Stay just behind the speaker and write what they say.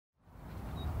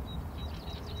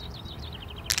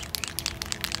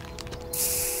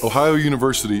Ohio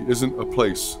University isn't a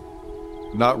place.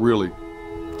 Not really.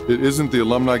 It isn't the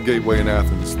alumni gateway in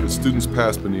Athens that students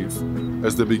pass beneath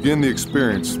as they begin the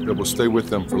experience that will stay with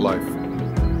them for life.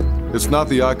 It's not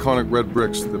the iconic red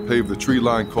bricks that pave the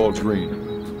tree-lined college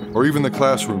green, or even the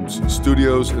classrooms,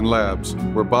 studios, and labs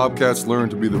where Bobcats learn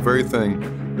to be the very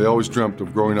thing they always dreamt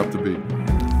of growing up to be.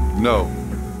 No,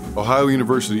 Ohio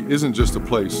University isn't just a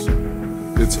place,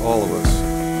 it's all of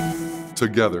us,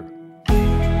 together.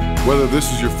 Whether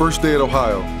this is your first day at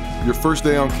Ohio, your first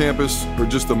day on campus, or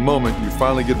just a moment you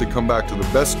finally get to come back to the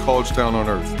best college town on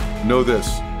earth, know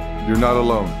this, you're not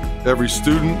alone. Every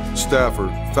student, staffer,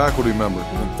 faculty member,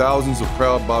 and thousands of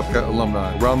proud Bobcat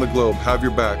alumni around the globe have your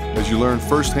back as you learn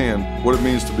firsthand what it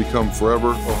means to become forever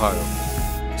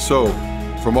Ohio. So,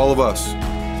 from all of us,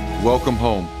 welcome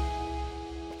home.